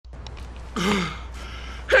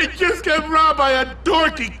I just got robbed by a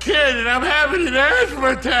dorky kid and I'm having an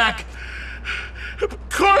asthma attack. Of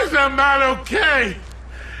course I'm not okay.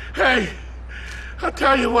 Hey, I'll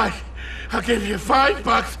tell you what. I'll give you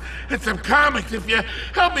 $5 and some comics if you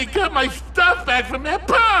help me get my stuff back from that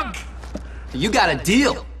punk. You got a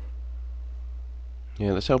deal.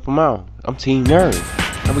 Yeah, let's help him out. I'm Team Nerd.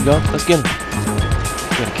 There we go. Let's get him.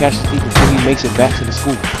 Gotta catch the thief until he makes it back to the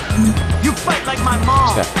school. You fight like my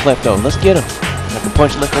mom. Got Klepto. Let's get him. I can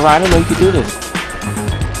punch left and right. I didn't know you could do this.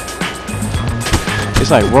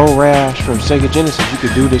 It's like Road Rash from Sega Genesis. You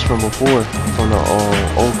could do this from before, from the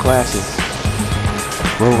old classic.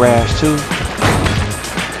 Road Rash 2.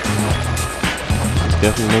 It's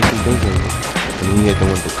definitely makes me think of it. And then you get the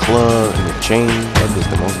one with the club and the chain. That does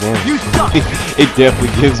the most damage. You suck. It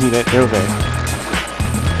definitely gives me that throwback.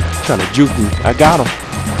 Trying to juke me. I got him.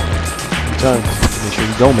 I'm telling you. Make sure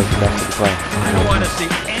you don't make it back to the class. I don't want to see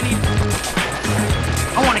any.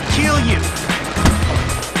 I want to kill you.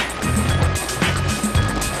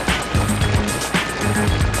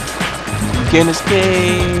 You can't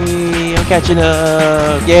escape. I'm catching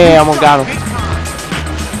up. Yeah, I'm gonna got him.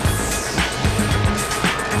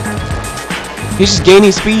 He's just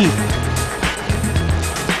gaining speed.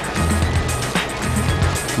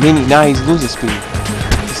 Now he's losing speed.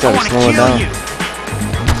 He started slowing down.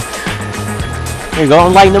 There you go,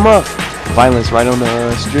 I'm lighting him up. Violence right on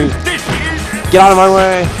the street. Get out of my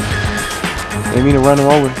way. I didn't mean to run him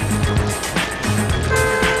over.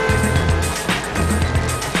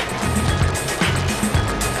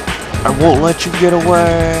 I won't let you get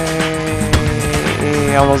away.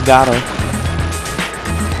 I almost got him.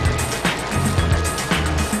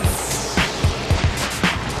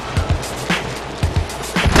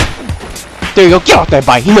 There you go. Get off that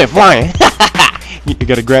bike. He went flying. You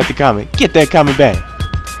gotta grab the comic. Get that comic back.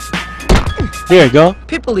 There you go.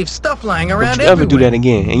 People leave stuff lying around Don't you ever do that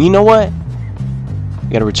again. And you know what? You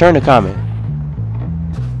gotta return the comic.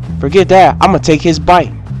 Forget that. I'm gonna take his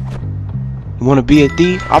bike. You wanna be a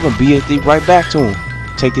thief? I'm gonna be a thief right back to him.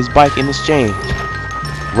 Take his bike in exchange.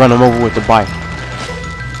 Run him over with the bike.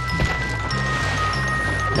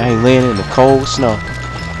 Now he laying in the cold snow.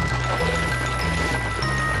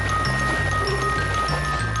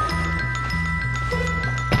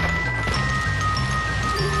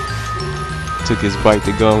 Took his bike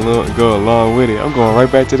to go along with it. I'm going right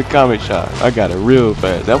back to the comic shop. I got it real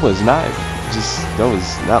fast. That was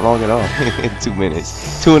not long at all. 2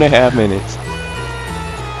 minutes. 2.5 minutes.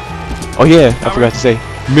 Oh yeah, I forgot to say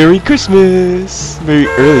Merry Christmas. Merry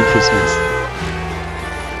early Christmas.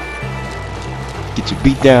 Get your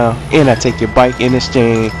beat down and I take your bike in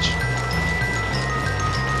exchange.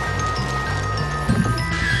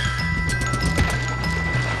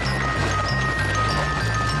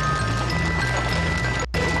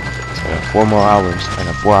 So I got 4 more hours. I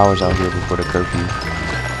got 4 hours out here before the curfew.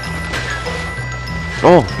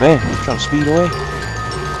 Oh man, I'm trying to speed away.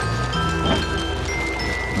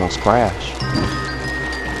 Almost crash.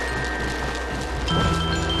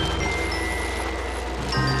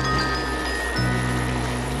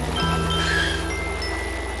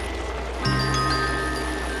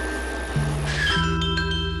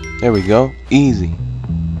 There we go. Easy.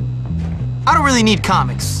 I don't really need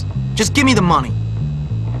comics. Just give me the money.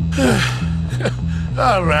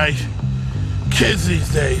 All right. Kids these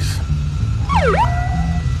days.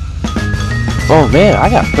 Oh man, I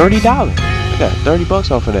got $30. I got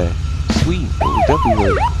 $30 off of that. Sweet. It was definitely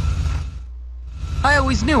worth it. I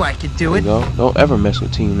always knew I could do it. There you go. Don't ever mess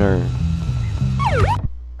with Team Nerd.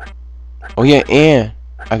 Oh yeah, and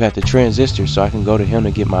I got the Transistors, so I can go to him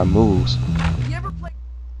to get my moves.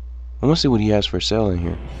 I want to see what he has for sale in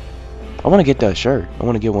here. I want to get that shirt. I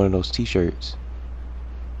want to get one of those t-shirts.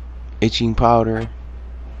 Itching powder,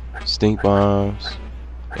 stink bombs,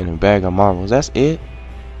 and a bag of marbles. That's it?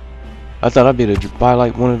 I thought I'd be able to buy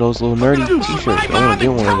like one of those little nerdy t-shirts. I want to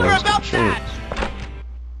get one of those shirts.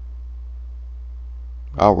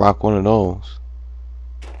 I'll rock one of those.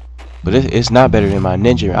 But it's not better than my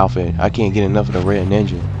ninja outfit. I can't get enough of the red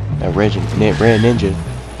ninja. That red ninja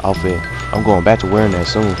outfit. I'm going back to wearing that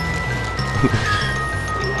soon.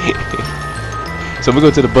 So I'm gonna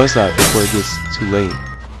go to the bus stop before it gets too late,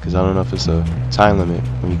 because I don't know if it's a time limit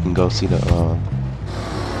when you can go see the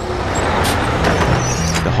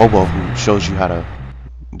hobo who shows you how to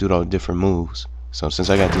do the different moves. So since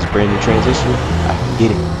I got this brand new transition, I can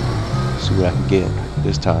get it. See what I can get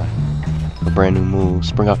this time. A brand new move.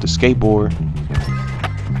 Spring off the skateboard.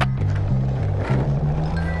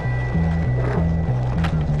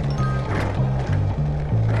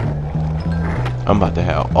 I'm about to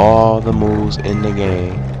have all the moves in the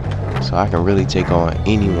game, so I can really take on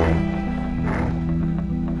anyone.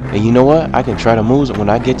 And you know what? I can try the moves. When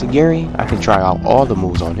I get to Gary, I can try out all the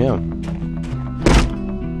moves on him.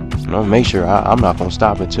 And I'll make sure I'm not going to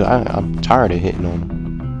stop until I'm tired of hitting on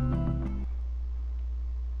him.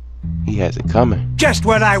 He has it coming. Just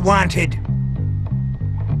what I wanted.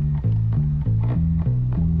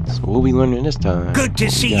 So what we learning this time? Good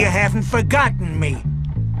to see you haven't forgotten me.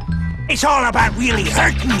 It's all about really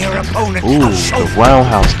hurting your opponent. Ooh, the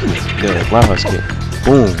roundhouse kick. The roundhouse kick.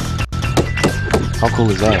 Boom. How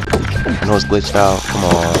cool is that? I know it's glitched out. Come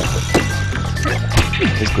on.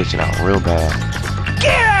 It's glitching out real bad.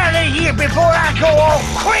 Get out of here before I go all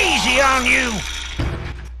crazy on you!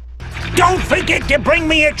 Don't forget to bring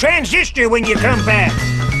me a transistor when you come back.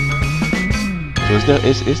 So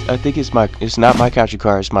I think it's not my capture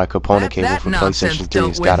card. It's my component cable for PlayStation 3.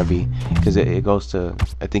 It's gotta be because it goes to,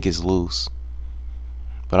 I think it's loose.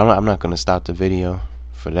 But I'm not gonna stop the video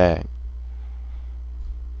for that.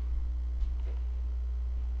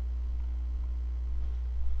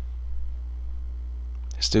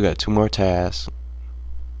 Still got 2 more tasks.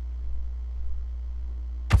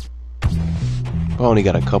 I only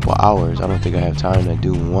got a couple hours. I don't think I have time to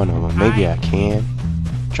do one of them. Maybe I can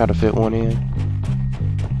try to fit one in.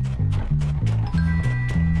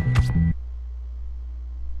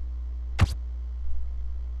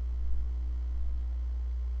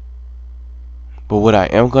 But what I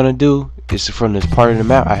am gonna do is from this part of the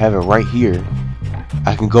map, I have it right here.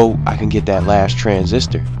 I can get that last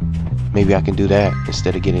transistor. Maybe I can do that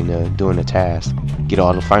instead of doing the task. Get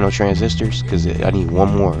all the final transistors, because I need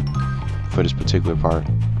one more for this particular part.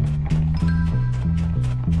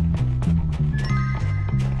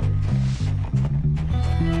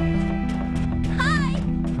 Hi.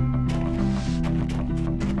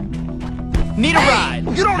 Need a ride?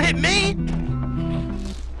 You don't hit me.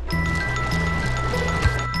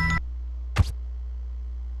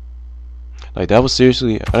 Like, that was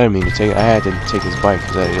seriously, I didn't mean to take it. I had to take his bike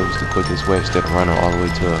because it was the quickest way instead of running all the way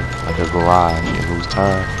to like a garage and lose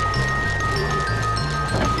time.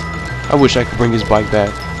 I wish I could bring his bike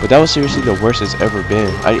back, but that was seriously the worst it's ever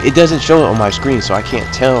been. It doesn't show it on my screen, so I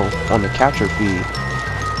can't tell on the capture feed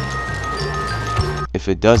if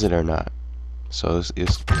it does it or not. So it's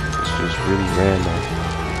just really random.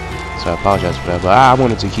 So I apologize for that, but I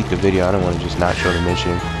wanted to keep the video. I don't want to just not show the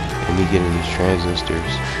mission and me getting these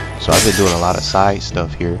transistors. So I've been doing a lot of side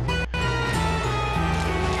stuff here.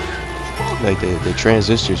 Like the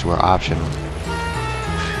transistors were optional.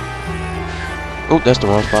 Oh, that's the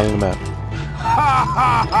wrong spot on the map.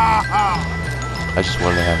 I just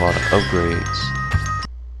wanted to have all the upgrades.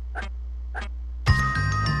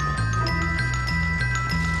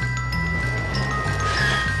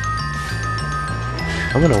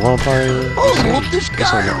 I'm in the wrong part of it.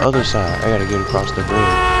 It's on the other side. I gotta get across the bridge.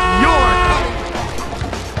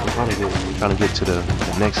 I'm trying to get to the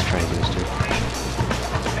next transistor.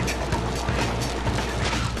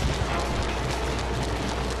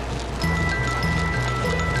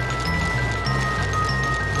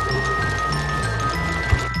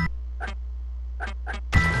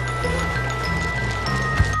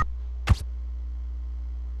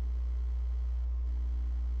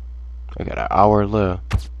 I got an hour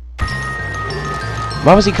left.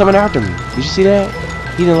 Why was he coming after me? Did you see that?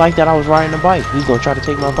 He didn't like that I was riding a bike. He's gonna try to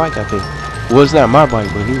take my bike, I think. Well, it's not my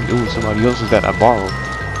bike, but it was somebody else's that I borrowed.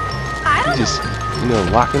 He just,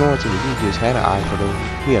 locking on to me. He just had an eye for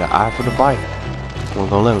he had an eye for the bike. I wasn't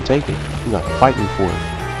gonna let him take it. He got to fight me for it.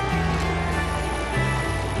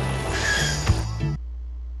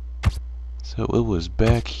 So it was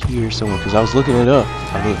back here somewhere, because I was looking it up.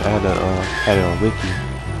 I think I had it on Wiki,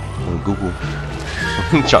 on Google.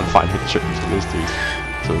 Trying to find the Transistors.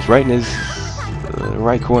 So it's right in this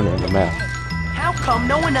right corner of the map. How come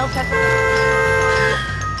no one else has?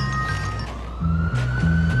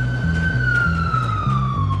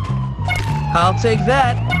 I'll take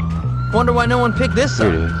that. Wonder why no one picked this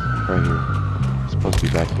up. Here it is, right here. It's supposed to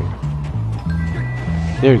be back here.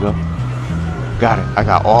 There you go. Got it. I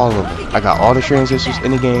got all of them. I got all the transistors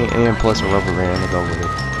in the game and plus a rubber band to go with it.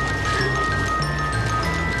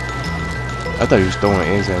 I thought he was throwing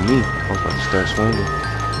eggs at me. I was about to start swinging.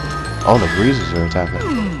 All the breezes are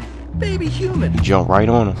attacking. Baby human. He jumped right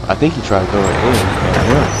on him. I think he tried to throw an egg at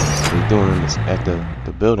him. He's doing it at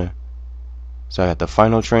the building. So I got the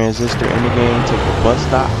final transistor in the game, take the bus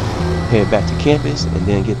stop, head back to campus, and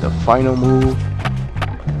then get the final move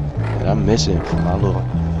that I'm missing from my little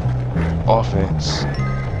offense.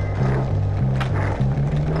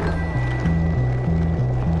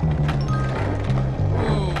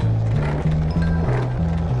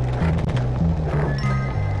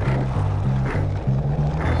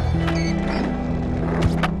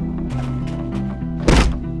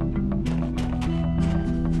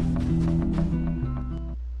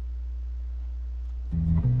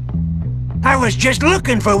 was just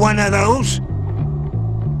looking for one of those.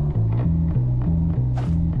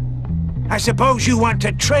 I suppose you want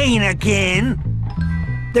to train again?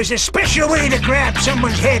 There's a special way to grab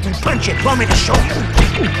someone's head and punch it. Want me to show you?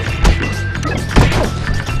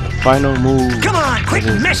 Final move. Come on, quit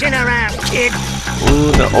messing around, kid.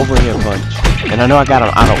 Ooh, the overhead punch. And I know I got him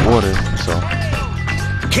out of order, so.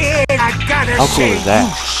 Kid, I gotta How cool is that?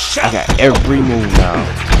 I got every move now.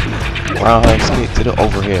 Roundhouse kick to the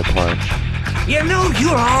overhead punch. You know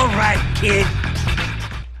you're all right, kid.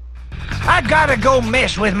 I gotta go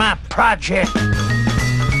mess with my project.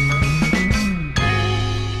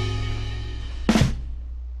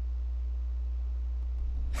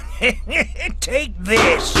 Take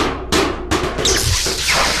this.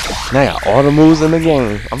 Now I got all the moves in the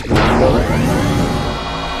game.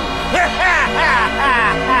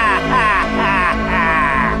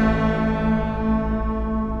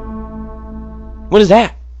 What is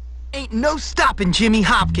that? Ain't no stopping Jimmy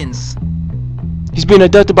Hopkins. He's being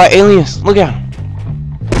abducted by aliens. Look at him.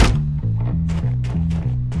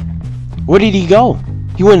 Where did he go?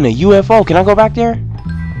 He went in a UFO. Can I go back there?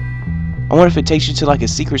 I wonder if it takes you to like a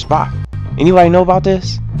secret spot. Anybody know about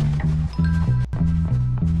this?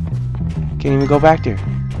 Can't even go back there.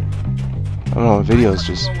 I don't know, the video is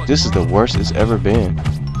just, this is the worst it's ever been.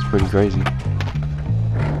 It's pretty crazy.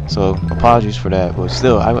 So, apologies for that, but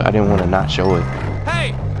still, I didn't want to not show it.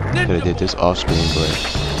 Hey, Could have did this off screen,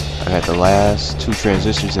 but I got the last 2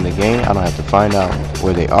 transistors in the game. I don't have to find out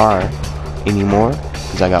where they are anymore,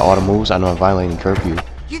 because I got all the moves. I know I'm violating curfew.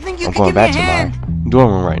 you think you I'm could going give me a back to hand? my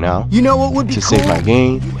dorm room right now You know what would be to cool? save my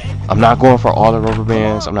game. I'm not going for all the rubber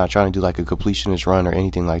bands. I'm not trying to do like a completionist run or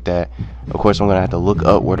anything like that. Of course, I'm gonna have to look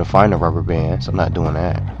up where to find the rubber bands. I'm not doing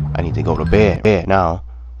that. I need to go to bed now.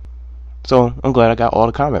 So I'm glad I got all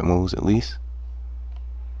the combat moves at least.